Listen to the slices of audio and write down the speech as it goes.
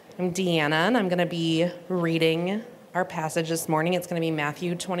I'm Deanna, and I'm going to be reading our passage this morning. It's going to be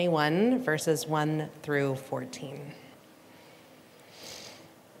Matthew 21, verses 1 through 14.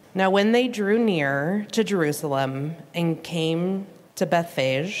 Now, when they drew near to Jerusalem and came to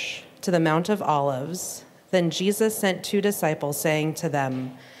Bethphage, to the Mount of Olives, then Jesus sent 2 disciples, saying to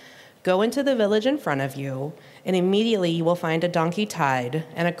them, "Go into the village in front of you, and immediately you will find a donkey tied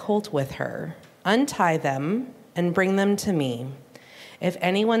and a colt with her. Untie them and bring them to me. If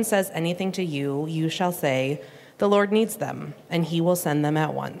anyone says anything to you, you shall say, 'The Lord needs them,' and he will send them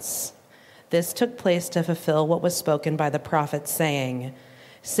at once." This took place to fulfill what was spoken by the prophet, saying,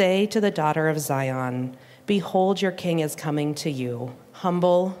 "Say to the daughter of Zion, 'Behold, your king is coming to you,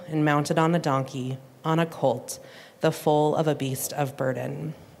 humble and mounted on a donkey, on a colt, the foal of a beast of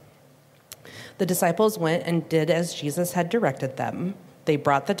burden.'" The disciples went and did as Jesus had directed them. They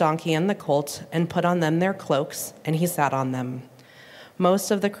brought the donkey and the colt and put on them their cloaks, and he sat on them.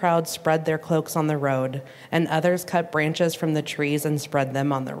 Most of the crowd spread their cloaks on the road, and others cut branches from the trees and spread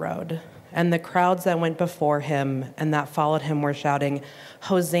them on the road. And the crowds that went before him and that followed him were shouting,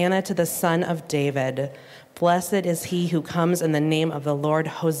 "Hosanna to the Son of David! Blessed is he who comes in the name of the Lord!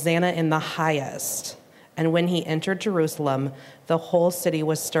 Hosanna in the highest!" And when he entered Jerusalem, the whole city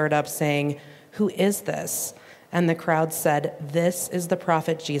was stirred up, saying, "Who is this?" And the crowd said, "This is the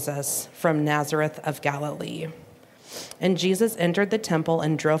prophet Jesus from Nazareth of Galilee." And Jesus entered the temple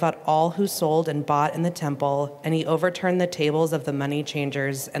and drove out all who sold and bought in the temple, and he overturned the tables of the money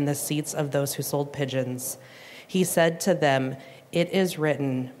changers and the seats of those who sold pigeons. He said to them, "It is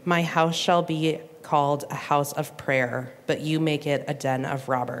written, 'My house shall be called a house of prayer,' but you make it a den of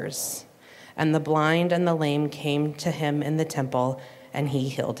robbers." And the blind and the lame came to him in the temple, and he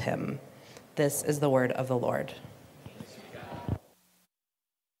healed him. This is the word of the Lord.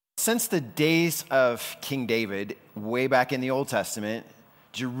 Since the days of King David, way back in the Old Testament,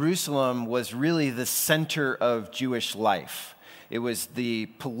 Jerusalem was really the center of Jewish life. It was the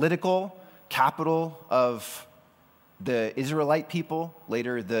political capital of the Israelite people,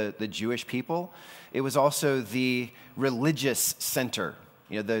 later the Jewish people. It was also the religious center.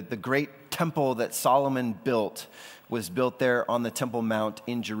 The great temple that Solomon built was built there on the Temple Mount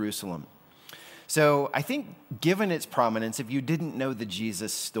in Jerusalem. So I think given its prominence, if you didn't know the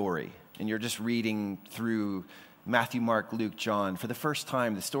Jesus story and you're just reading through Matthew, Mark, Luke, John, for the first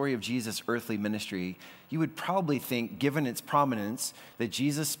time, the story of Jesus' earthly ministry, you would probably think, given its prominence, that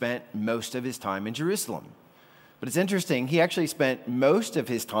Jesus spent most of his time in Jerusalem. But it's interesting, he actually spent most of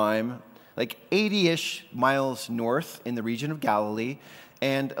his time like 80-ish miles north in the region of Galilee,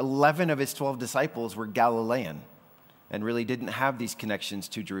 and 11 of his 12 disciples were Galilean and really didn't have these connections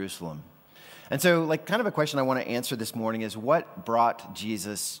to Jerusalem. And so, kind of a question I want to answer this morning is, what brought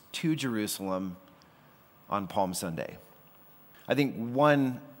Jesus to Jerusalem on Palm Sunday? I think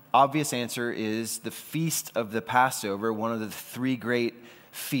one obvious answer is the feast of the Passover, one of the 3 great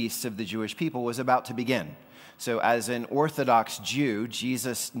feasts of the Jewish people, was about to begin. So as an Orthodox Jew,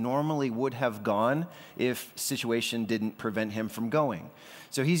 Jesus normally would have gone if situation didn't prevent him from going.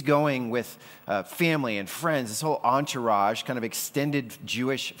 So he's going with family and friends, this whole entourage, kind of extended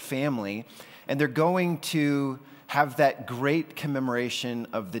Jewish family, and they're going to have that great commemoration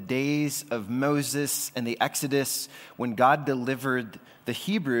of the days of Moses and the Exodus, when God delivered the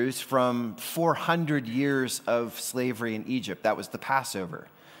Hebrews from 400 years of slavery in Egypt. That was the Passover.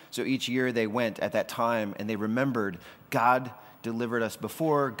 So each year they went at that time and they remembered, God delivered us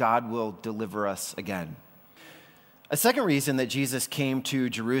before, God will deliver us again. A second reason that Jesus came to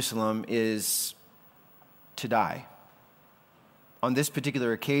Jerusalem is to die. On this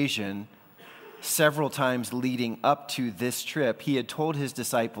particular occasion, several times leading up to this trip, he had told his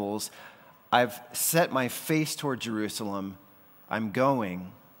disciples, "I've set my face toward Jerusalem. I'm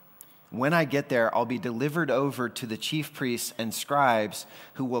going. When I get there, I'll be delivered over to the chief priests and scribes,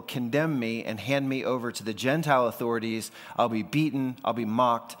 who will condemn me and hand me over to the Gentile authorities. I'll be beaten, I'll be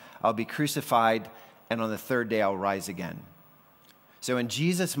mocked, I'll be crucified, and on the 3rd day I'll rise again." So in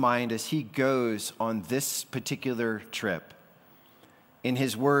Jesus' mind, as he goes on this particular trip, in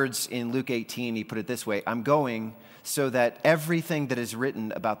his words in Luke 18, he put it this way, "I'm going so that everything that is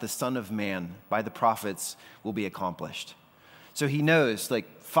written about the Son of Man by the prophets will be accomplished." So he knows,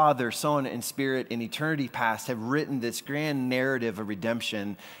 Father, Son, and Spirit in eternity past have written this grand narrative of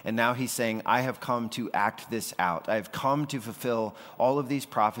redemption, and now he's saying, I have come to act this out. I have come to fulfill all of these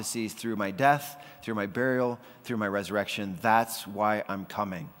prophecies through my death, through my burial, through my resurrection. That's why I'm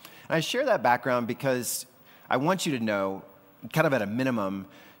coming. And I share that background because I want you to know, kind of at a minimum,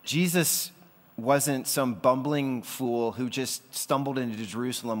 Jesus wasn't some bumbling fool who just stumbled into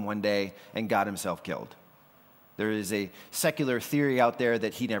Jerusalem one day and got himself killed. There is a secular theory out there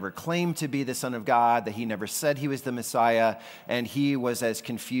that he never claimed to be the Son of God, that he never said he was the Messiah, and he was as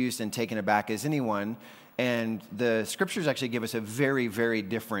confused and taken aback as anyone. And the scriptures actually give us a very, very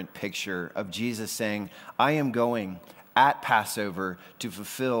different picture of Jesus saying, I am going at Passover to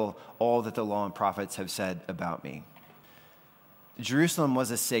fulfill all that the law and prophets have said about me. Jerusalem was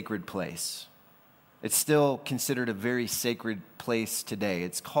a sacred place. It's still considered a very sacred place today.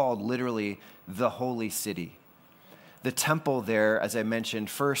 It's called literally the Holy City. The temple there, as I mentioned,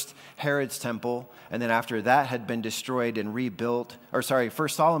 first Herod's temple, and then after that had been destroyed and rebuilt,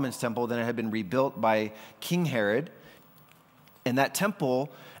 first Solomon's temple, then it had been rebuilt by King Herod. And that temple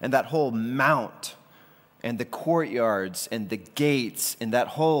and that whole mount and the courtyards and the gates and that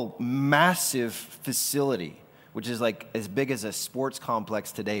whole massive facility, which is like as big as a sports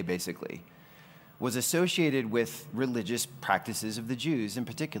complex today, basically, was associated with religious practices of the Jews in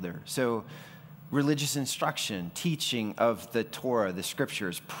particular. So religious instruction, teaching of the Torah, the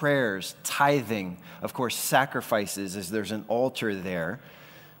scriptures, prayers, tithing, of course, sacrifices, as there's an altar there.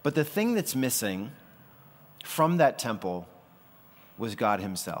 But the thing that's missing from that temple was God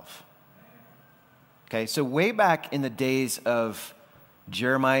himself. Okay, so way back in the days of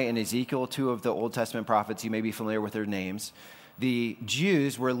Jeremiah and Ezekiel, two of the Old Testament prophets, you may be familiar with their names, the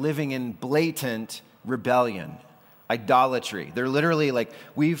Jews were living in blatant rebellion, idolatry. They're literally like,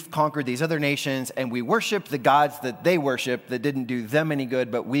 we've conquered these other nations and we worship the gods that they worship that didn't do them any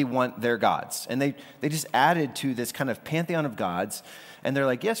good, but we want their gods. And they just added to this kind of pantheon of gods. And they're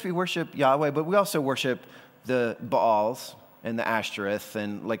like, yes, we worship Yahweh, but we also worship the Baals and the Ashtoreth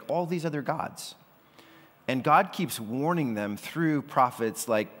and like all these other gods. And God keeps warning them through prophets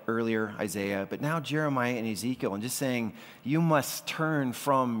like earlier Isaiah, but now Jeremiah and Ezekiel, and just saying, you must turn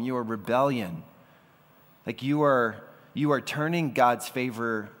from your rebellion. Like you are turning God's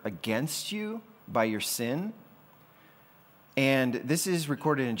favor against you by your sin. And this is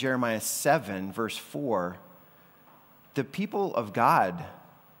recorded in Jeremiah 7, verse 4. The people of God,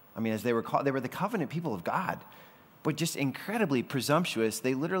 as they were called, they were the covenant people of God, but just incredibly presumptuous.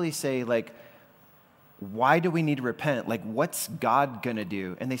 They literally say, like, why do we need to repent? Like, what's God going to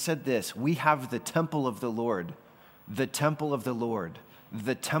do? And they said this, we have the temple of the Lord, the temple of the Lord,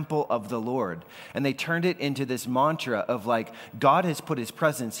 the temple of the Lord. And they turned it into this mantra of like, God has put his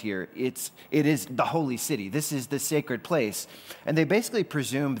presence here. It is the holy city. This is the sacred place. And they basically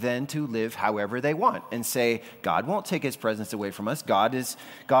presumed then to live however they want and say, God won't take his presence away from us. God is,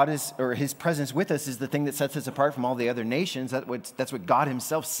 or his presence with us is the thing that sets us apart from all the other nations. That's what God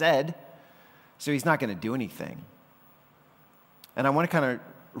himself said. So he's not going to do anything. And I want to kind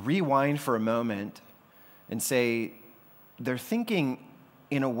of rewind for a moment and say their thinking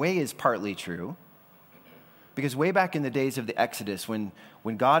in a way is partly true, because way back in the days of the Exodus, when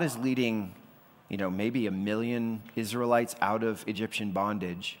God is leading, maybe 1 million Israelites out of Egyptian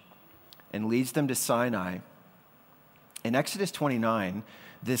bondage and leads them to Sinai, in Exodus 29,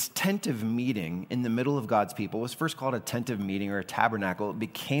 this tent of meeting in the middle of God's people was first called a tent of meeting or a tabernacle. It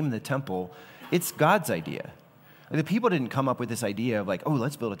became the temple. It's God's idea. The people didn't come up with this idea of like, oh,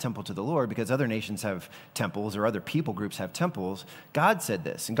 let's build a temple to the Lord because other nations have temples or other people groups have temples. God said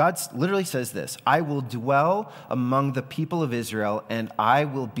this, and God literally says this, I will dwell among the people of Israel, and I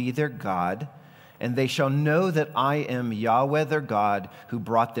will be their God, and they shall know that I am Yahweh their God, who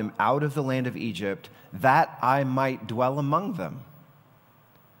brought them out of the land of Egypt, that I might dwell among them.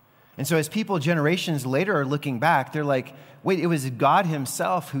 And so as people generations later are looking back, they're like, wait, it was God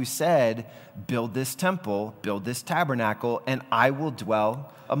himself who said, build this temple, build this tabernacle, and I will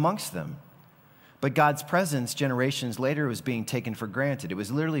dwell amongst them. But God's presence generations later was being taken for granted. It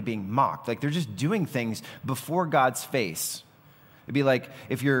was literally being mocked. Like they're just doing things before God's face. It'd be like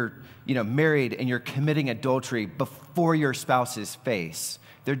if you're, married and you're committing adultery before your spouse's face.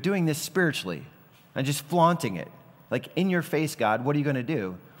 They're doing this spiritually and just flaunting it. Like, in your face, God, what are you going to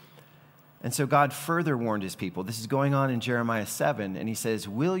do? And so God further warned his people. This is going on in Jeremiah 7, and he says,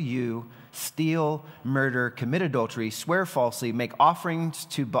 will you steal, murder, commit adultery, swear falsely, make offerings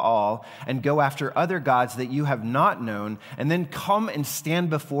to Baal, and go after other gods that you have not known, and then come and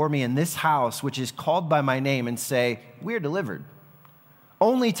stand before me in this house, which is called by my name, and say, we are delivered,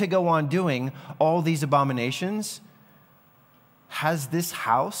 only to go on doing all these abominations? Has this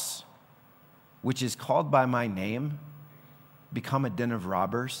house, which is called by my name, become a den of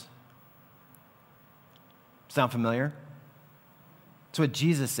robbers? Sound familiar? It's what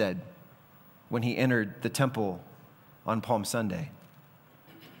Jesus said when he entered the temple on Palm Sunday.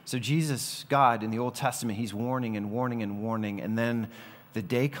 So Jesus, God, in the Old Testament, he's warning and warning and warning. And then the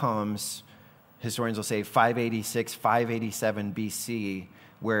day comes, historians will say 586, 587 BC,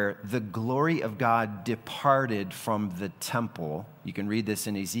 where the glory of God departed from the temple. You can read this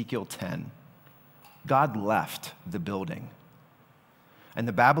in Ezekiel 10. God left the building. And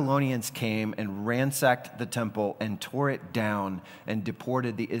the Babylonians came and ransacked the temple and tore it down and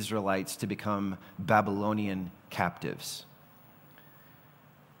deported the Israelites to become Babylonian captives.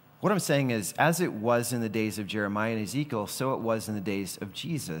 What I'm saying is, as it was in the days of Jeremiah and Ezekiel, so it was in the days of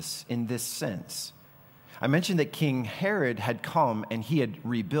Jesus in this sense. I mentioned that King Herod had come and he had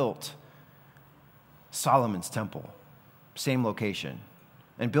rebuilt Solomon's temple, same location,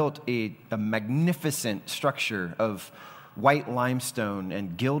 and built a magnificent structure of white limestone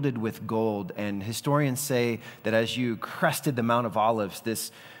and gilded with gold. And historians say that as you crested the Mount of Olives,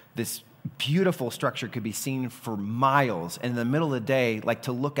 this beautiful structure could be seen for miles. And in the middle of the day, like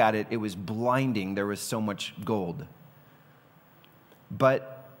to look at it, it was blinding. There was so much gold.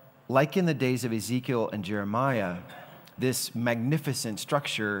 But like in the days of Ezekiel and Jeremiah, this magnificent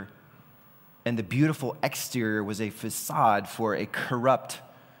structure and the beautiful exterior was a facade for a corrupt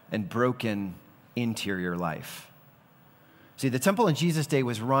and broken interior life. See, the temple in Jesus' day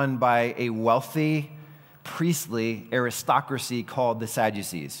was run by a wealthy, priestly aristocracy called the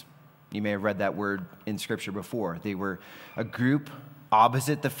Sadducees. You may have read that word in Scripture before. They were a group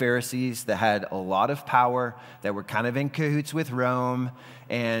opposite the Pharisees that had a lot of power, that were kind of in cahoots with Rome,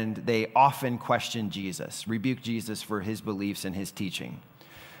 and they often questioned Jesus, rebuked Jesus for his beliefs and his teaching.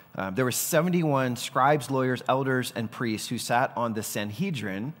 There were 71 scribes, lawyers, elders, and priests who sat on the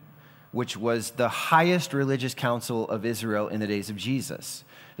Sanhedrin, which was the highest religious council of Israel in the days of Jesus.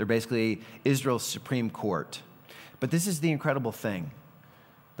 They're basically Israel's Supreme Court. But this is the incredible thing.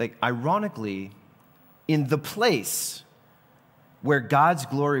 Like, ironically, in the place where God's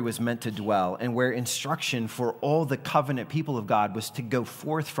glory was meant to dwell and where instruction for all the covenant people of God was to go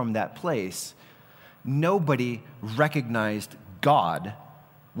forth from that place, nobody recognized God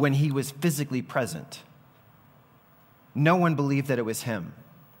when he was physically present. No one believed that it was him.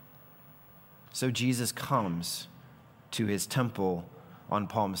 So Jesus comes to his temple on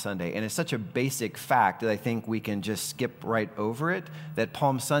Palm Sunday. And it's such a basic fact that I think we can just skip right over it, that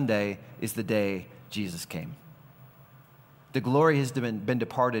Palm Sunday is the day Jesus came. The glory has been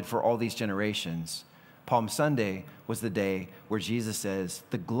departed for all these generations. Palm Sunday was the day where Jesus says,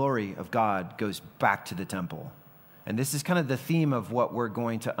 the glory of God goes back to the temple. And this is kind of the theme of what we're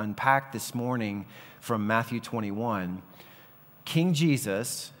going to unpack this morning from Matthew 21. King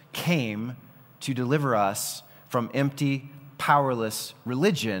Jesus came to deliver us from empty, powerless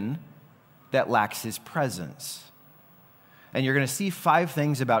religion that lacks his presence. And you're going to see 5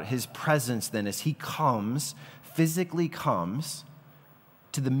 things about his presence then as he comes, physically comes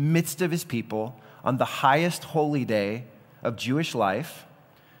to the midst of his people on the highest holy day of Jewish life.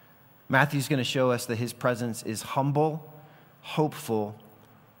 Matthew's going to show us that his presence is humble, hopeful,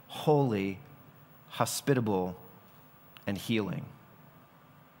 holy, hospitable, and healing.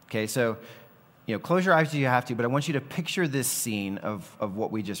 Okay, so close your eyes if you have to, but I want you to picture this scene of what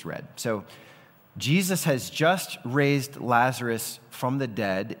we just read. So Jesus has just raised Lazarus from the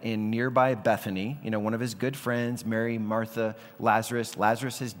dead in nearby Bethany, one of his good friends, Mary, Martha, Lazarus.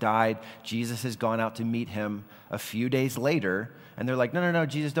 Lazarus has died. Jesus has gone out to meet him a few days later, and they're like, no,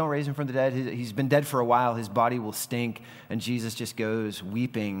 Jesus, don't raise him from the dead. He's been dead for a while. His body will stink. And Jesus just goes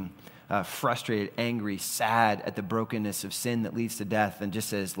weeping, frustrated, angry, sad at the brokenness of sin that leads to death, and just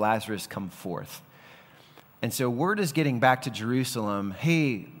says, Lazarus, come forth. And so word is getting back to Jerusalem,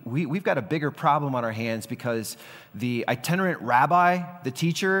 hey, we've got a bigger problem on our hands because the itinerant rabbi, the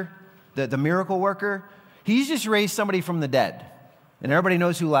teacher, the miracle worker, he's just raised somebody from the dead. And everybody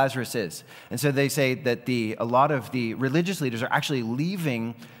knows who Lazarus is. And so they say that a lot of the religious leaders are actually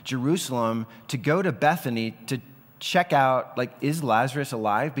leaving Jerusalem to go to Bethany to check out, is Lazarus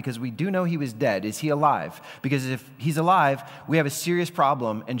alive? Because we do know he was dead. Is he alive? Because if he's alive, we have a serious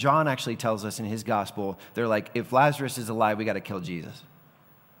problem. And John actually tells us in his gospel, they're like, if Lazarus is alive, we got to kill Jesus.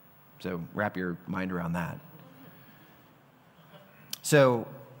 So wrap your mind around that. So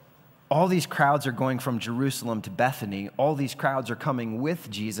all these crowds are going from Jerusalem to Bethany. All these crowds are coming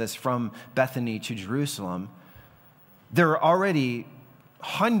with Jesus from Bethany to Jerusalem. There are already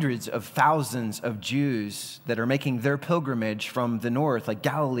hundreds of thousands of Jews that are making their pilgrimage from the north, like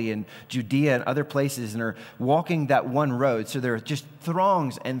Galilee and Judea and other places, and are walking that one road. So there are just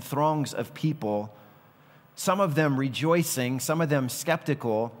throngs and throngs of people, some of them rejoicing, some of them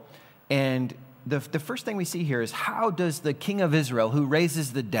skeptical. And the first thing we see here is, how does the King of Israel, who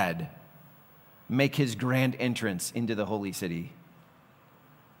raises the dead, make his grand entrance into the holy city?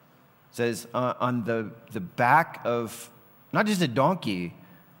 It says on the back of not just a donkey,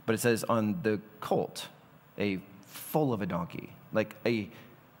 but it says on the colt, a foal of a donkey, like a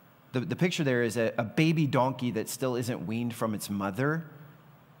The picture there is a baby donkey that still isn't weaned from its mother.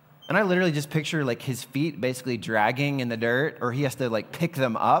 And I literally just picture like his feet basically dragging in the dirt, or he has to like pick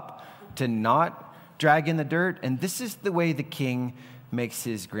them up to not drag in the dirt. And this is the way the king makes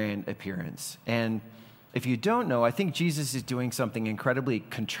his grand appearance. And if you don't know, I think Jesus is doing something incredibly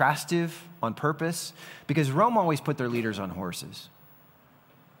contrastive on purpose, because Rome always put their leaders on horses.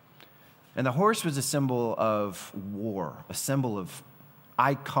 And the horse was a symbol of war, a symbol of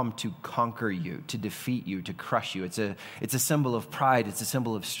I come to conquer you, to defeat you, to crush you. It's a symbol of pride. It's a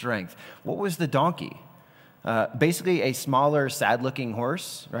symbol of strength. What was the donkey? Basically a smaller, sad-looking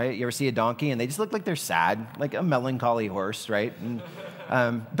horse, right? You ever see a donkey and they just look like they're sad, like a melancholy horse, right?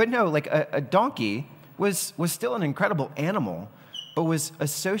 And, but no, like a donkey was still an incredible animal, but was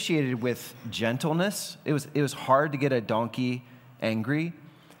associated with gentleness. It was hard to get a donkey angry,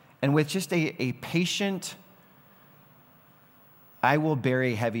 and with just a patient, I will bear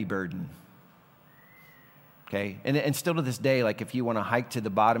a heavy burden. Okay? And still to this day, like if you want to hike to the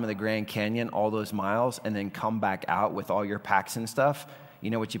bottom of the Grand Canyon all those miles and then come back out with all your packs and stuff,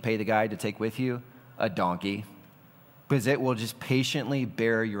 you know what you pay the guy to take with you? A donkey. Because it will just patiently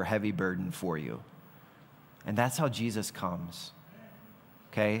bear your heavy burden for you. And that's how Jesus comes.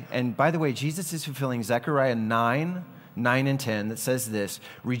 Okay? And by the way, Jesus is fulfilling Zechariah 9 and 10 that says this: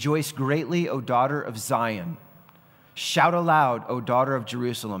 "Rejoice greatly, O daughter of Zion. Shout aloud, O daughter of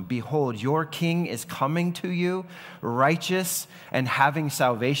Jerusalem. Behold, your king is coming to you. Righteous and having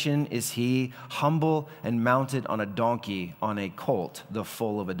salvation is he, humble and mounted on a donkey, on a colt, the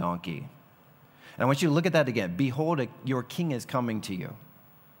foal of a donkey." And I want you to look at that again. Behold, your king is coming to you.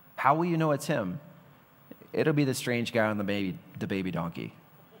 How will you know it's him? It'll be the strange guy on the baby donkey.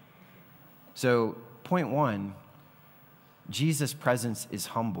 So, point one, Jesus' presence is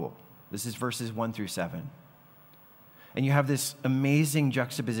humble. This is verses 1 through 7. And you have this amazing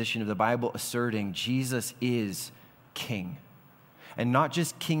juxtaposition of the Bible asserting Jesus is king. And not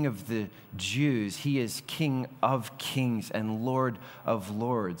just king of the Jews, he is king of kings and Lord of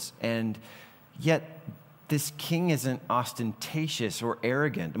lords. And yet, this king isn't ostentatious or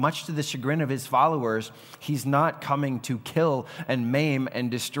arrogant. Much to the chagrin of his followers, he's not coming to kill and maim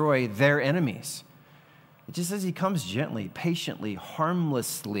and destroy their enemies. It just says he comes gently, patiently,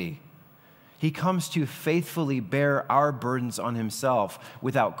 harmlessly. He comes to faithfully bear our burdens on himself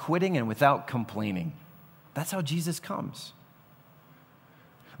without quitting and without complaining. That's how Jesus comes.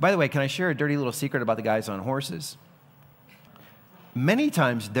 By the way, can I share a dirty little secret about the guys on horses? Many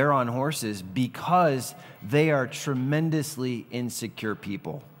times they're on horses because they are tremendously insecure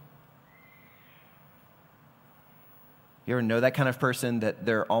people. You ever know that kind of person that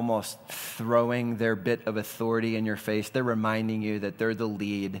they're almost throwing their bit of authority in your face? They're reminding you that they're the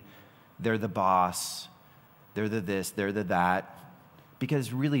lead, they're the boss, they're the this, they're the that.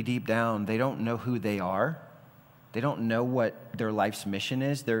 Because really deep down, they don't know who they are. They don't know what their life's mission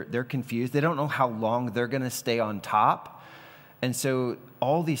is. They're confused. They don't know how long they're going to stay on top. And so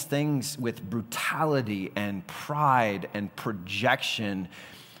all these things with brutality and pride and projection,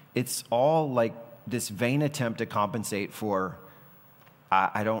 it's all like this vain attempt to compensate for,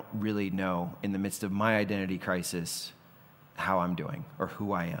 I don't really know in the midst of my identity crisis how I'm doing or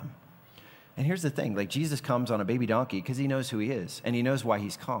who I am. And here's the thing, like Jesus comes on a baby donkey because he knows who he is and he knows why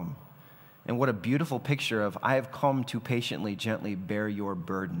he's come. And what a beautiful picture of, I have come to patiently, gently bear your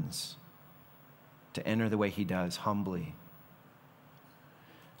burdens, to enter the way he does, humbly.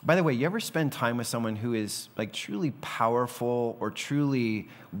 By the way, you ever spend time with someone who is like truly powerful or truly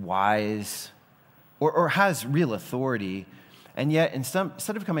wise or has real authority, and yet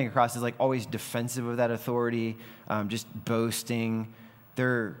instead of coming across as like always defensive of that authority, just boasting,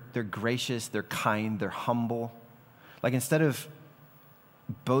 they're gracious, they're kind, they're humble. Like instead of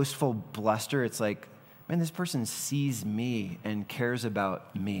boastful bluster, it's like, man, this person sees me and cares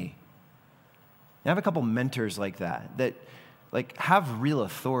about me. I have a couple mentors like that like have real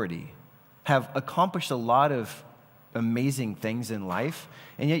authority, have accomplished a lot of amazing things in life,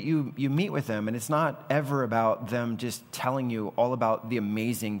 and yet you meet with them and it's not ever about them just telling you all about the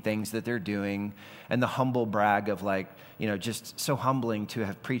amazing things that they're doing and the humble brag of like, you know, just so humbling to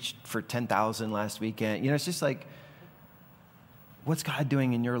have preached for 10,000 last weekend. You know, it's just like, what's God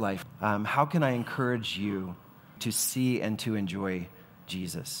doing in your life? How can I encourage you to see and to enjoy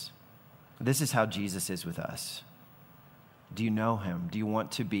Jesus? This is how Jesus is with us. Do you know him? Do you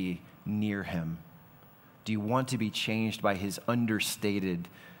want to be near him? Do you want to be changed by his understated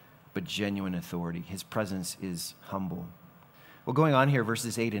but genuine authority? His presence is humble. Well, going on here,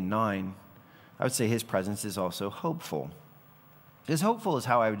 verses 8 and 9, I would say his presence is also hopeful. His hopeful is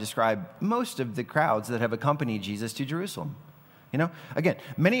how I would describe most of the crowds that have accompanied Jesus to Jerusalem. Again,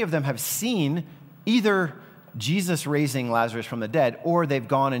 many of them have seen either Jesus raising Lazarus from the dead, or they've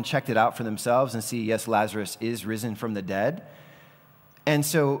gone and checked it out for themselves and see, yes, Lazarus is risen from the dead. And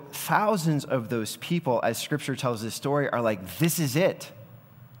so thousands of those people, as Scripture tells this story, are like, this is it.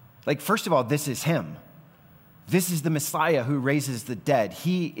 Like, first of all, this is him. This is the Messiah who raises the dead.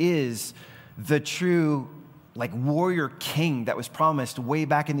 He is the true, warrior king that was promised way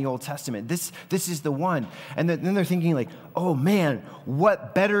back in the Old Testament. This is the one. And then they're thinking like, oh man,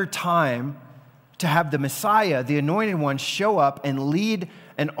 what better time to have the Messiah, the anointed one, show up and lead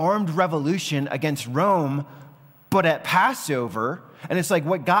an armed revolution against Rome, but at Passover. And it's like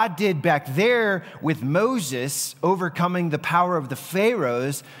what God did back there with Moses overcoming the power of the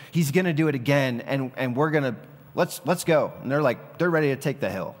pharaohs, he's going to do it again, and we're going to, let's go. And they're ready to take the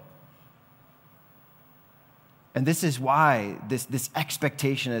hill. And this is why this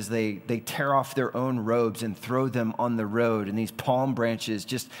expectation as they tear off their own robes and throw them on the road, and these palm branches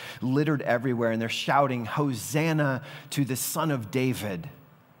just littered everywhere, and they're shouting, Hosanna to the Son of David.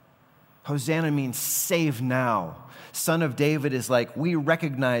 Hosanna means save now. Son of David is like, we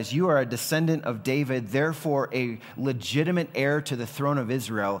recognize you are a descendant of David, therefore a legitimate heir to the throne of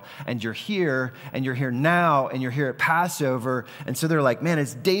Israel. And you're here now, and you're here at Passover. And so they're like, man,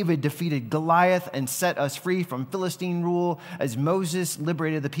 as David defeated Goliath and set us free from Philistine rule, as Moses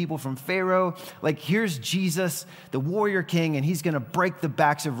liberated the people from Pharaoh, like here's Jesus, the warrior king, and he's going to break the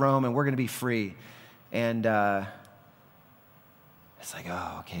backs of Rome, and we're going to be free. And it's like,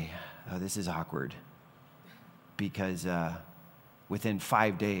 oh, okay, this is awkward. Because within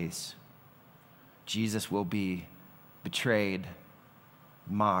 5 days, Jesus will be betrayed,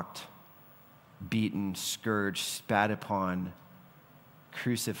 mocked, beaten, scourged, spat upon,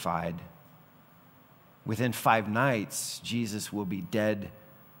 crucified. Within 5 nights, Jesus will be dead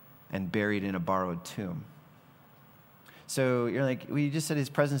and buried in a borrowed tomb. So you're like, well, you just said his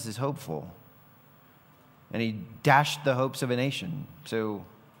presence is hopeful. And he dashed the hopes of a nation. So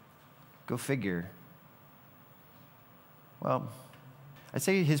go figure. Well, I'd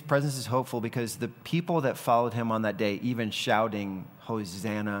say his presence is hopeful because the people that followed him on that day, even shouting,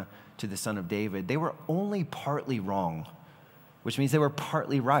 Hosanna to the Son of David, they were only partly wrong, which means they were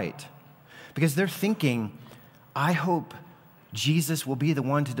partly right. Because they're thinking, I hope Jesus will be the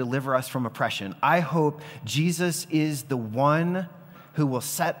one to deliver us from oppression. I hope Jesus is the one who will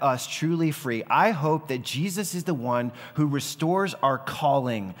set us truly free. I hope that Jesus is the one who restores our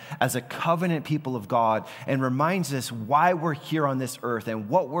calling as a covenant people of God and reminds us why we're here on this earth and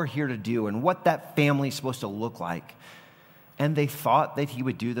what we're here to do and what that family is supposed to look like. And they thought that he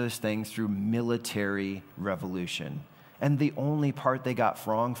would do those things through military revolution. And the only part they got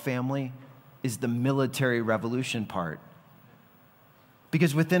wrong, family, is the military revolution part.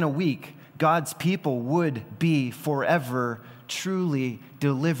 Because within a week, God's people would be forever truly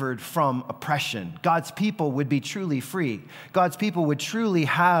delivered from oppression. God's people would be truly free. God's people would truly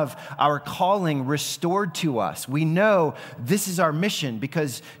have our calling restored to us. We know this is our mission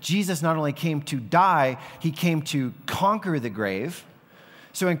because Jesus not only came to die, he came to conquer the grave.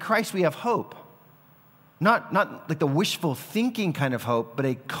 So in Christ we have hope. Not like the wishful thinking kind of hope, but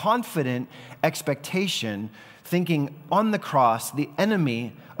a confident expectation, thinking on the cross, the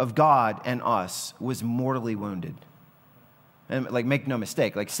enemy of God and us was mortally wounded. And make no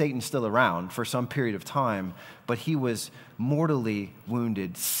mistake, Satan's still around for some period of time, but he was mortally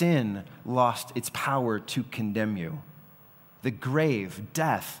wounded. Sin lost its power to condemn you. The grave,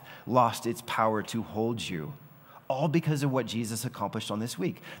 death, lost its power to hold you. All because of what Jesus accomplished on this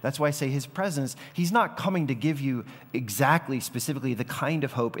week. That's why I say his presence, he's not coming to give you exactly, specifically the kind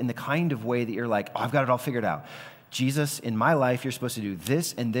of hope in the kind of way that you're like, oh, I've got it all figured out. Jesus, in my life, you're supposed to do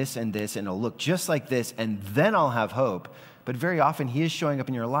this and this and this, and it'll look just like this, and then I'll have hope. But very often, he is showing up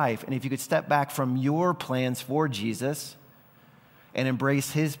in your life, and if you could step back from your plans for Jesus and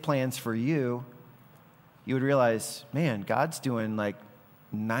embrace his plans for you, you would realize, man, God's doing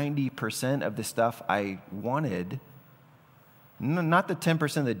 90% of the stuff I wanted. Not the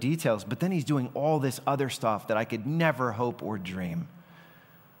 10% of the details, but then he's doing all this other stuff that I could never hope or dream.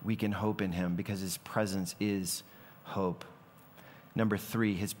 We can hope in him because his presence is hope. Number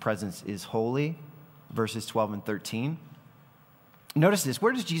 3, his presence is holy, verses 12 and 13. Notice this.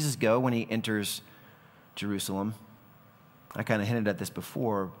 Where does Jesus go when he enters Jerusalem? I kind of hinted at this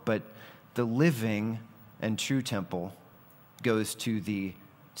before, but the living and true temple goes to the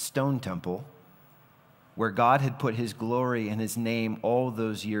stone temple where God had put his glory and his name all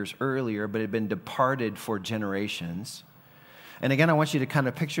those years earlier, but had been departed for generations. And again, I want you to kind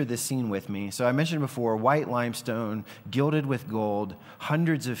of picture this scene with me. So I mentioned before, white limestone, gilded with gold,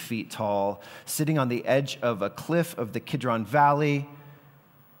 hundreds of feet tall, sitting on the edge of a cliff of the Kidron Valley,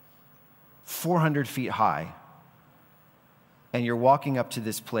 400 feet high. And you're walking up to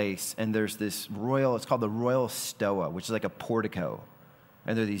this place, and there's this it's called the Royal Stoa, which is like a portico.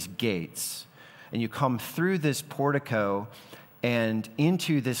 And there are these gates. And you come through this portico and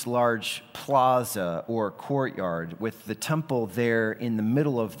into this large plaza or courtyard with the temple there in the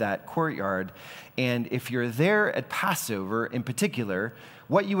middle of that courtyard. And if you're there at Passover in particular,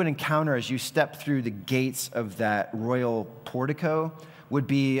 what you would encounter as you step through the gates of that royal portico would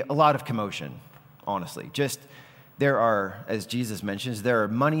be a lot of commotion, honestly. There are, as Jesus mentions, there are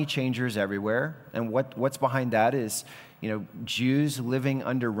money changers everywhere. And what's behind that is, Jews living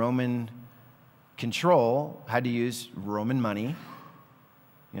under Roman control had to use Roman money.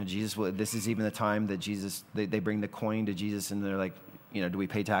 This is even the time that they bring the coin to Jesus, and they're like, do we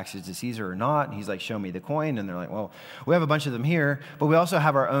pay taxes to Caesar or not? And he's like, show me the coin. And they're like, well, we have a bunch of them here, but we also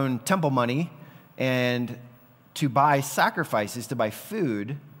have our own temple money. And to buy sacrifices, to buy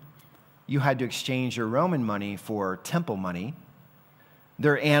food, you had to exchange your Roman money for temple money.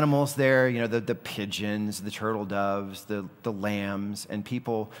 There are animals there, the pigeons, the turtle doves, the lambs, and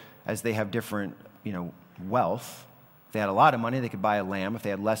people, as they have different wealth. If they had a lot of money, they could buy a lamb. If they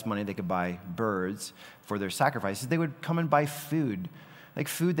had less money, they could buy birds for their sacrifices. They would come and buy food, like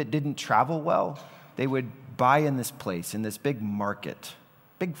food that didn't travel well. They would buy in this place, in this big market,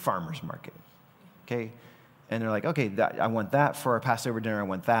 big farmer's market, okay? And they're like, okay, I want that for our Passover dinner. I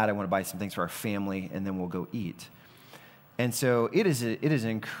want that. I want to buy some things for our family, and then we'll go eat. And so it is an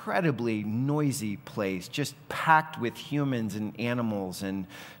incredibly noisy place, just packed with humans and animals, and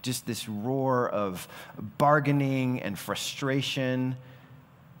just this roar of bargaining and frustration.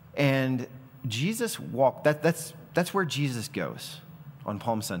 And Jesus walked. That's where Jesus goes on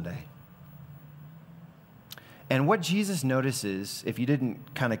Palm Sunday. And what Jesus notices, if you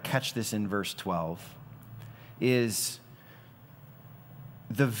didn't kind of catch this in verse 12, is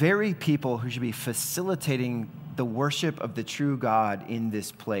the very people who should be facilitating the worship of the true God in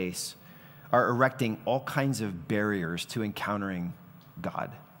this place are erecting all kinds of barriers to encountering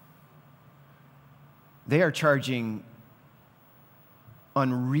God. They are charging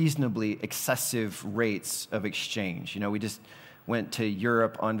unreasonably excessive rates of exchange. We just went to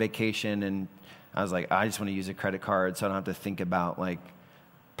Europe on vacation, and I was like, I just want to use a credit card so I don't have to think about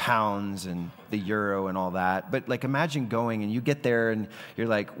pounds and the euro and all that. But imagine going and you get there and you're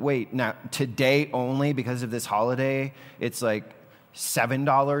like, wait, now today only because of this holiday, it's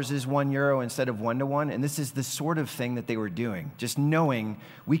 $7 is €1 instead of 1-to-1. And this is the sort of thing that they were doing, just knowing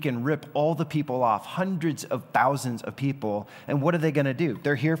we can rip all the people off, hundreds of thousands of people. And what are they going to do?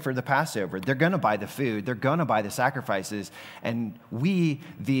 They're here for the Passover. They're going to buy the food. They're going to buy the sacrifices. And we,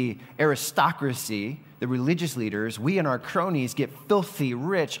 the aristocracy, the religious leaders, we and our cronies get filthy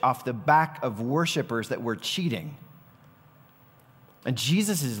rich off the back of worshipers that were cheating. And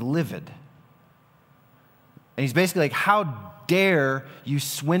Jesus is livid. And he's basically like, how dare you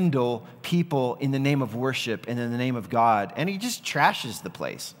swindle people in the name of worship and in the name of God? And he just trashes the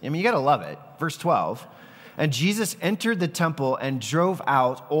place. You got to love it. Verse 12. And Jesus entered the temple and drove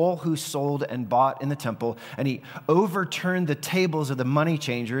out all who sold and bought in the temple. And he overturned the tables of the money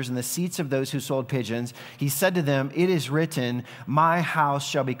changers and the seats of those who sold pigeons. He said to them, it is written, my house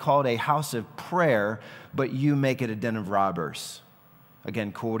shall be called a house of prayer, but you make it a den of robbers.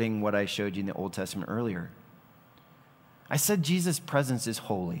 Again, quoting what I showed you in the Old Testament earlier. I said Jesus' presence is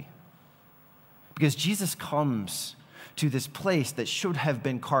holy because Jesus comes to this place that should have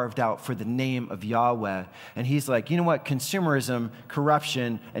been carved out for the name of Yahweh. And he's like, you know what? Consumerism,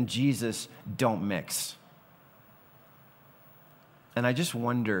 corruption, and Jesus don't mix. And I just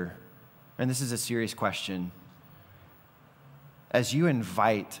wonder, and this is a serious question, as you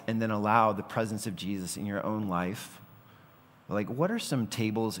invite and then allow the presence of Jesus in your own life, what are some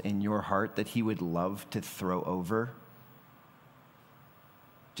tables in your heart that he would love to throw over?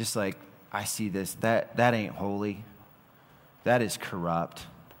 Just I see this, that ain't holy. That is corrupt.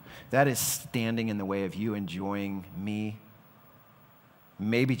 That is standing in the way of you enjoying me.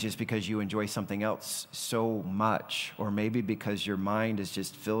 Maybe just because you enjoy something else so much, or maybe because your mind is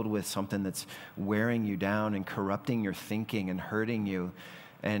just filled with something that's wearing you down and corrupting your thinking and hurting you.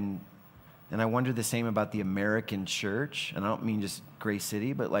 And I wonder the same about the American church. And I don't mean just Grace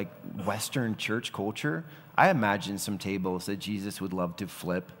City, but Western church culture. I imagine some tables that Jesus would love to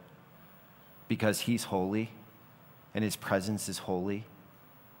flip because he's holy and his presence is holy.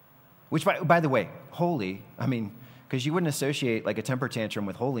 Which, by the way, holy, because you wouldn't associate a temper tantrum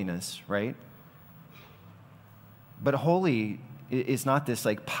with holiness, right? But holy is not this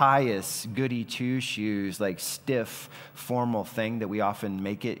like pious, goody two-shoes, like stiff, formal thing that we often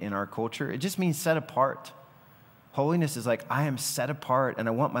make it in our culture. It just means set apart. Holiness is like, I am set apart, and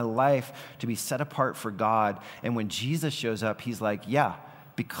I want my life to be set apart for God. And when Jesus shows up, he's like, yeah,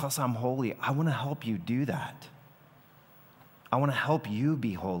 because I'm holy, I want to help you do that. I want to help you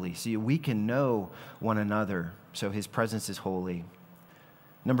be holy so we can know one another. So his presence is holy.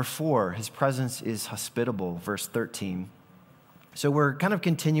 Number 4, his presence is hospitable, verse 13. So we're kind of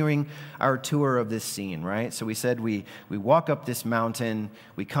continuing our tour of this scene, right? So we said we walk up this mountain,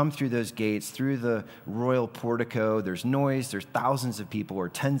 we come through those gates, through the royal portico, there's noise, there's thousands of people or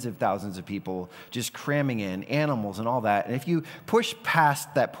tens of thousands of people just cramming in, animals and all that. And if you push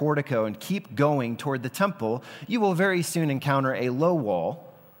past that portico and keep going toward the temple, you will very soon encounter a low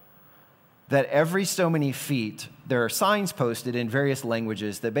wall that every so many feet, there are signs posted in various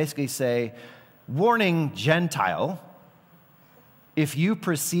languages that basically say, warning Gentile, if you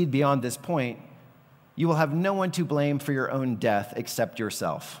proceed beyond this point, you will have no one to blame for your own death except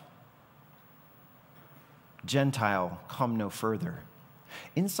yourself. Gentile, come no further.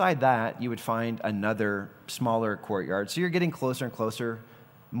 Inside that, you would find another smaller courtyard. So you're getting closer and closer,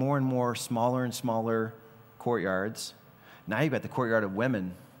 more and more smaller and smaller courtyards. Now you've got the courtyard of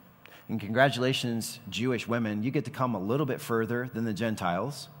women. And congratulations, Jewish women, you get to come a little bit further than the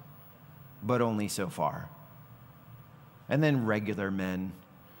Gentiles, but only so far. And then regular men,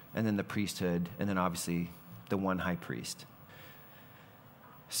 and then the priesthood, and then obviously the one high priest.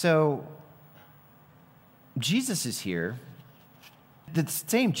 So Jesus is here. The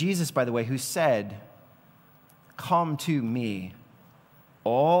same Jesus, by the way, who said, come to me,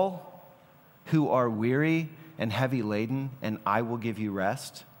 all who are weary and heavy laden, and I will give you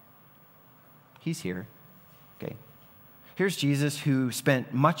rest. He's here, okay? Here's Jesus, who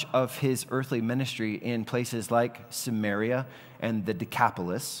spent much of his earthly ministry in places like Samaria and the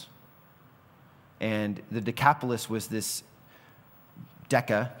Decapolis. And the Decapolis was this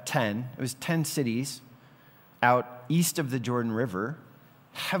 10. It was 10 cities out east of the Jordan River,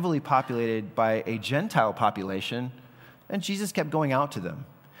 heavily populated by a Gentile population, and Jesus kept going out to them.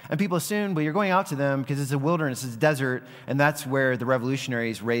 And people assumed, well, you're going out to them because it's a wilderness, it's a desert, and that's where the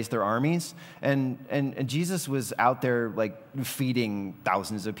revolutionaries raised their armies. And Jesus was out there, like, feeding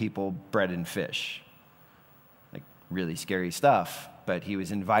thousands of people bread and fish. Like, really scary stuff, but he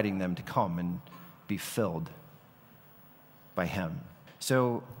was inviting them to come and be filled by him.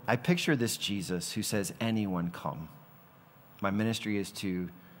 So I picture this Jesus who says, anyone come. My ministry is to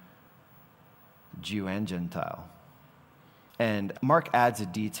Jew and Gentile. And Mark adds a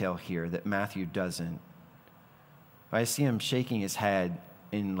detail here that Matthew doesn't. I see him shaking his head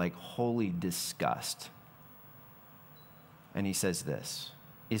in like holy disgust. And he says this,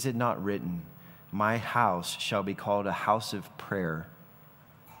 is it not written, my house shall be called a house of prayer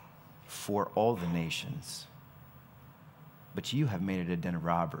for all the nations, but you have made it a den of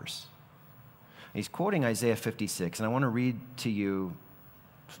robbers. He's quoting Isaiah 56, and I want to read to you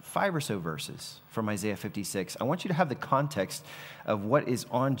 5 or so verses from Isaiah 56. I want you to have the context of what is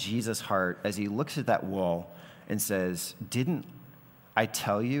on Jesus' heart as he looks at that wall and says, didn't I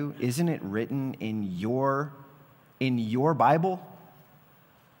tell you, isn't it written in your Bible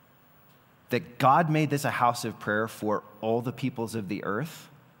that God made this a house of prayer for all the peoples of the earth?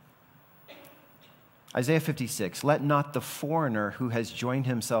 Isaiah 56, let not the foreigner who has joined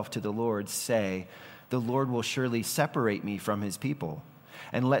himself to the Lord say, the Lord will surely separate me from his people.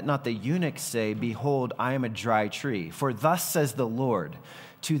 And let not the eunuch say, behold, I am a dry tree. For thus says the Lord,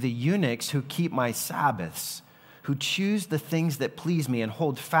 to the eunuchs who keep my Sabbaths, who choose the things that please me and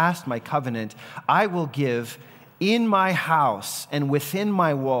hold fast my covenant, I will give in my house and within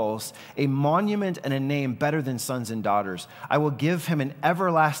my walls a monument and a name better than sons and daughters. I will give him an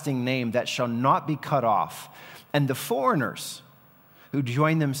everlasting name that shall not be cut off. And the foreigners who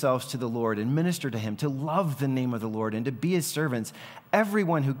join themselves to the Lord and minister to him, to love the name of the Lord and to be his servants,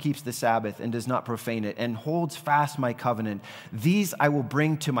 everyone who keeps the Sabbath and does not profane it and holds fast my covenant, these I will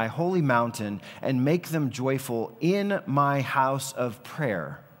bring to my holy mountain and make them joyful in my house of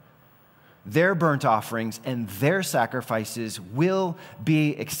prayer. Their burnt offerings and their sacrifices will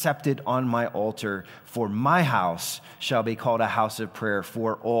be accepted on my altar, for my house shall be called a house of prayer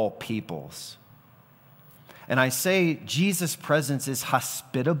for all peoples. And I say Jesus' presence is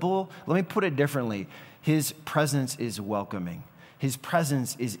hospitable. Let me put it differently. His presence is welcoming. His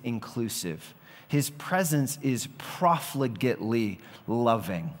presence is inclusive. His presence is profligately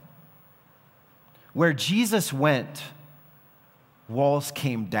loving. Where Jesus went, walls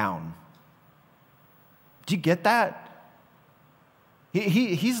came down. Do you get that?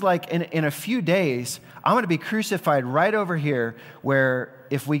 He's like, in a few days, I'm going to be crucified right over here, where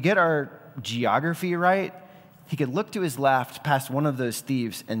if we get our geography right, he could look to his left past one of those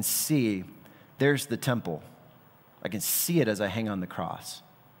thieves and see, there's the temple. I can see it as I hang on the cross.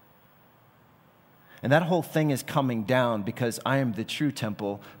 And that whole thing is coming down because I am the true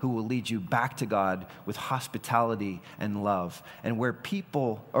temple who will lead you back to God with hospitality and love. And where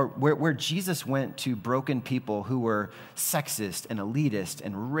Jesus went to broken people who were sexist and elitist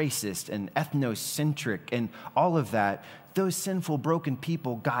and racist and ethnocentric and all of that, those sinful, broken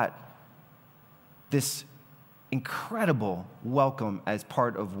people got this incredible welcome as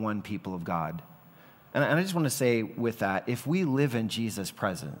part of one people of God. And I just want to say with that, if we live in Jesus'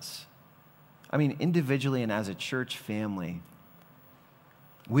 presence, I mean, individually and as a church family,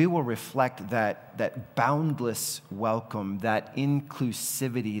 we will reflect that boundless welcome, that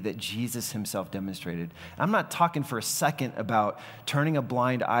inclusivity that Jesus himself demonstrated. I'm not talking for a second about turning a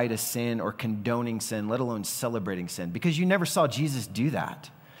blind eye to sin or condoning sin, let alone celebrating sin, because you never saw Jesus do that.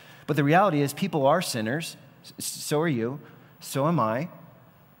 But the reality is people are sinners. So are you. So am I.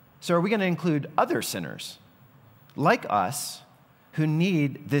 So are we going to include other sinners like us who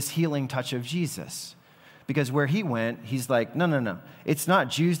need this healing touch of Jesus? Because where he went, he's like, no. It's not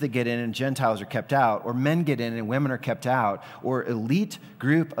Jews that get in and Gentiles are kept out, or men get in and women are kept out, or elite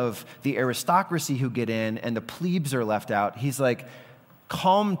group of the aristocracy who get in and the plebes are left out. He's like,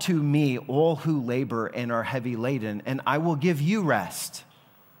 come to me, all who labor and are heavy laden, and I will give you rest.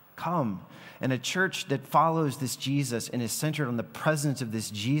 Come. And a church that follows this Jesus and is centered on the presence of this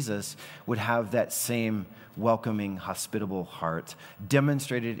Jesus would have that same welcoming, hospitable heart,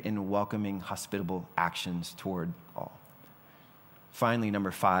 demonstrated in welcoming, hospitable actions toward all. Finally, number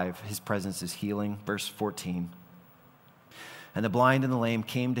 5, his presence is healing. Verse 14. And the blind and the lame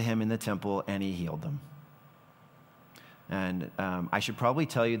came to him in the temple, and he healed them. And I should probably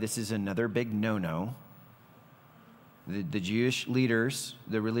tell you this is another big no-no. The Jewish leaders,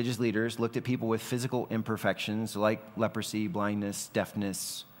 the religious leaders, looked at people with physical imperfections like leprosy, blindness,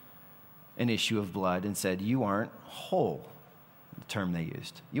 deafness, an issue of blood, and said, you aren't whole, the term they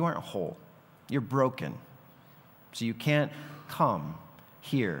used. You aren't whole. You're broken. So you can't come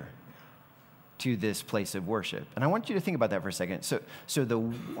here to this place of worship. And I want you to think about that for a second. So the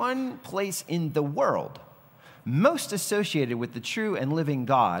one place in the world most associated with the true and living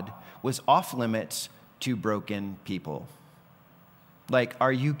God was off limits to broken people. Like,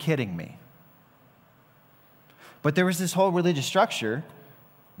 are you kidding me? But there was this whole religious structure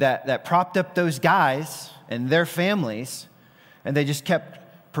that propped up those guys and their families, and they just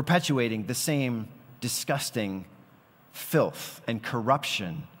kept perpetuating the same disgusting filth and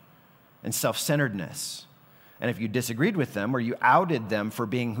corruption and self-centeredness. And if you disagreed with them or you outed them for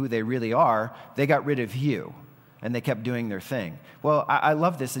being who they really are, they got rid of you. And they kept doing their thing. Well, I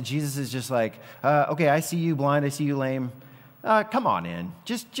love this, that Jesus is just like, okay, I see you blind, I see you lame. Come on in.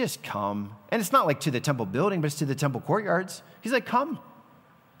 Just come. And it's not like to the temple building, but it's to the temple courtyards. He's like, come.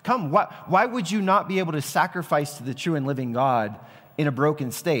 Why would you not be able to sacrifice to the true and living God in a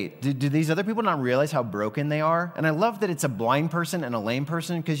broken state? Do these other people not realize how broken they are? And I love that it's a blind person and a lame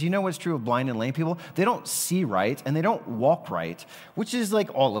person, because you know what's true of blind and lame people? They don't see right and they don't walk right, which is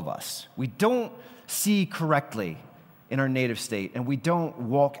like all of us. We don't see correctly in our native state, and we don't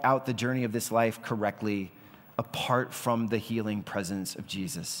walk out the journey of this life correctly apart from the healing presence of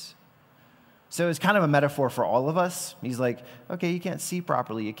Jesus. So it's kind of a metaphor for all of us. He's like, okay, you can't see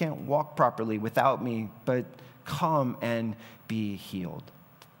properly, you can't walk properly without me, but come and be healed.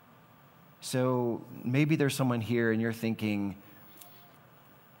 So maybe there's someone here and you're thinking,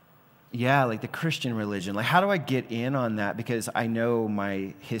 yeah, like the Christian religion. Like, how do I get in on that? Because I know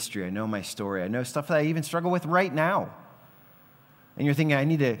my history, I know my story, I know stuff that I even struggle with right now. And you're thinking, I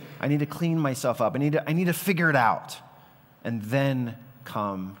need to clean myself up. I need to figure it out, and then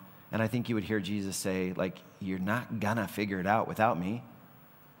come. And I think you would hear Jesus say, like, you're not gonna figure it out without me.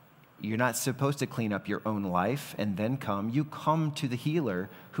 You're not supposed to clean up your own life and then come. You come to the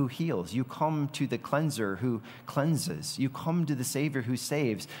healer who heals. You come to the cleanser who cleanses. You come to the Savior who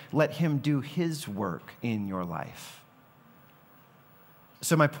saves. Let him do his work in your life.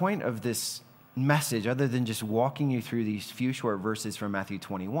 So my point of this message, other than just walking you through these few short verses from Matthew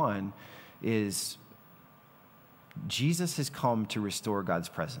 21, is Jesus has come to restore God's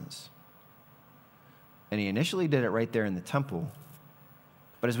presence. And he initially did it right there in the temple.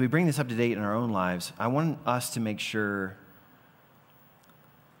 But as we bring this up to date in our own lives, I want us to make sure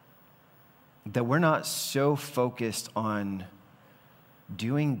that we're not so focused on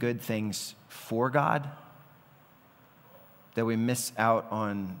doing good things for God that we miss out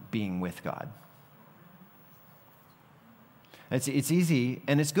on being with God. It's easy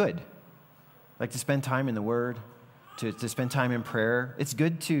and it's good. Like to spend time in the Word, to spend time in prayer. It's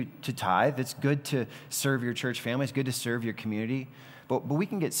good to tithe. It's good to serve your church family. It's good to serve your community. But we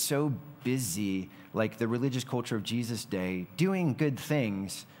can get so busy, like the religious culture of Jesus' day, doing good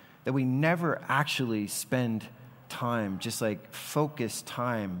things that we never actually spend time, just like focused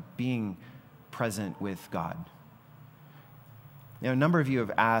time being present with God. You know, a number of you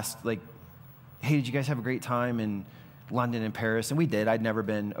have asked, like, hey, did you guys have a great time in London and Paris? And we did. I'd never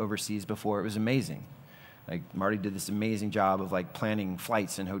been overseas before. It was amazing. Like, Marty did this amazing job of, like, planning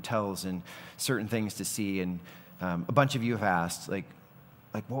flights and hotels and certain things to see. And a bunch of you have asked, like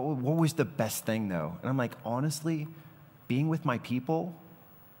what was the best thing, though? And I'm like, honestly, being with my people.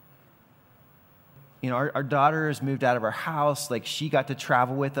 You know, our daughter has moved out of our house. Like, she got to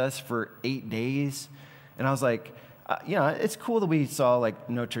travel with us for 8 days. And I was like, you know, it's cool that we saw, like,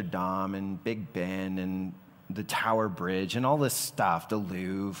 Notre Dame and Big Ben and the Tower Bridge and all this stuff, the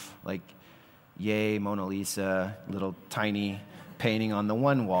Louvre, like, yay, Mona Lisa, little tiny painting on the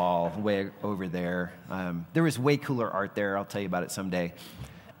one wall way over there. There was way cooler art there. I'll tell you about it someday.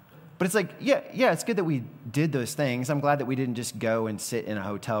 But it's like, yeah, it's good that we did those things. I'm glad that we didn't just go and sit in a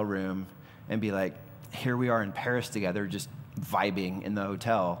hotel room and be like, here we are in Paris together, just vibing in the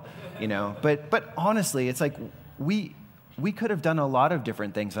hotel, you know. But honestly, it's like we could have done a lot of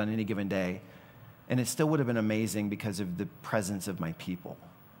different things on any given day, and it still would have been amazing because of the presence of my people.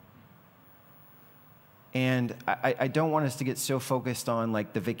 And I don't want us to get so focused on,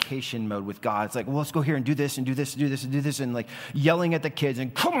 like, the vacation mode with God. It's like, well, let's go here and do this and do this and do this and do this, and, like, yelling at the kids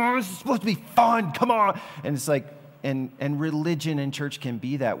and, come on, this is supposed to be fun, come on. And it's like, and religion and church can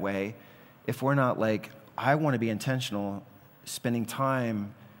be that way if we're not like, I want to be intentional, spending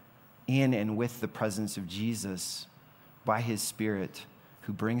time in and with the presence of Jesus by his Spirit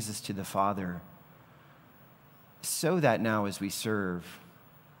who brings us to the Father, so that now as we serve,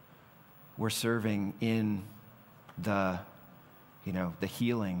 we're serving in the, you know, the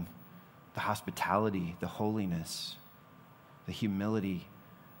healing, the hospitality, the holiness, the humility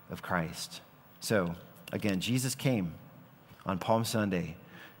of Christ. So, again, Jesus came on Palm Sunday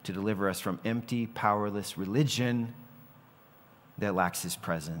to deliver us from empty, powerless religion that lacks his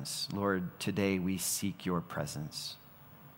presence. Lord, today we seek your presence.